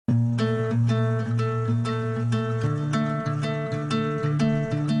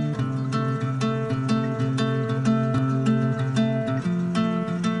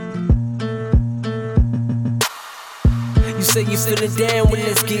say you feelin' down, well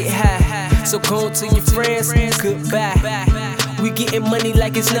let's get high. So go on to your friends, goodbye. We getting money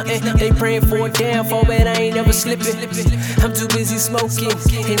like it's nothing. They praying for a downfall, but I ain't never slipping. I'm too busy smoking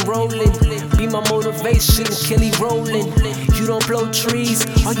and rolling. Be my motivation, Kelly rolling. You don't blow trees,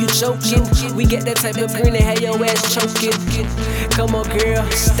 are you joking? We get that type of green and have your ass choking. Come on girl,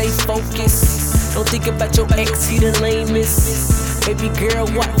 stay focused. Don't think about your ex, he the lamest. Baby girl,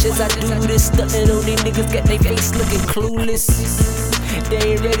 watch as I do this. Stuntin' on these niggas, got they face looking clueless.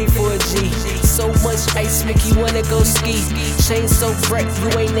 They ain't ready for a G. So much ice make you wanna go ski. Chain so bright you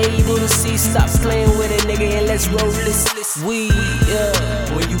ain't able to see. Stop playing with a nigga and let's roll this weed.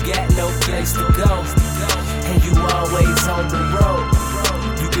 When you got no place to go and you always on the road,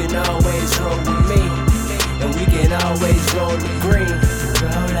 you can always roll with me, and we can always roll the green.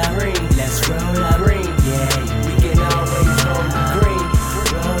 Roll out green, let's roll out green. Yeah, we can always roll the green.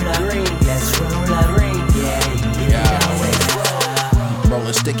 Roll out green, let's roll out green.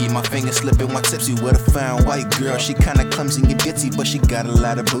 Rolling sticky, my fingers slipping while tipsy with a fine white girl. She kinda clumsy and ditzy, but she got a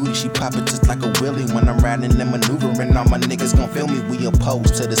lot of booty. She poppin' just like a willy when I'm riding and maneuvering. All my niggas gon' feel me. We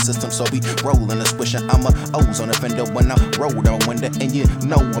opposed to the system, so we rollin' and swishin'. I'm a O's on the fender when I roll down window, and you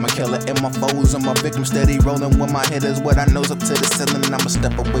know I'm a killer. And my foes and my victims steady rollin' with my hitters. What I know's up to the ceiling. I'm a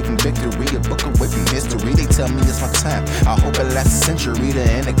step away from victory, a book away from history. They tell me it's my time. I hope it lasts a century. The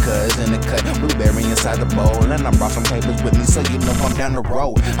indicas in the cut, blueberry inside the bowl, and I brought some papers with me, so you know I'm down the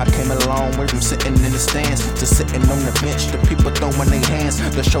road. I came a long way from sitting in the stands to sitting on the bench. The people throwing their hands,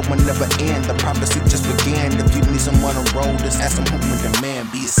 the show will never end. The prophecy just began. If you need someone to roll, just ask them who can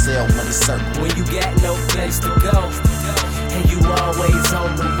demand. Be a cell when it's certain. When you got no place to go and you always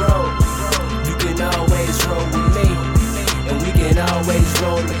on the road, you can always roll with me, and we can always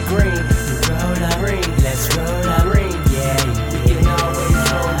roll the green.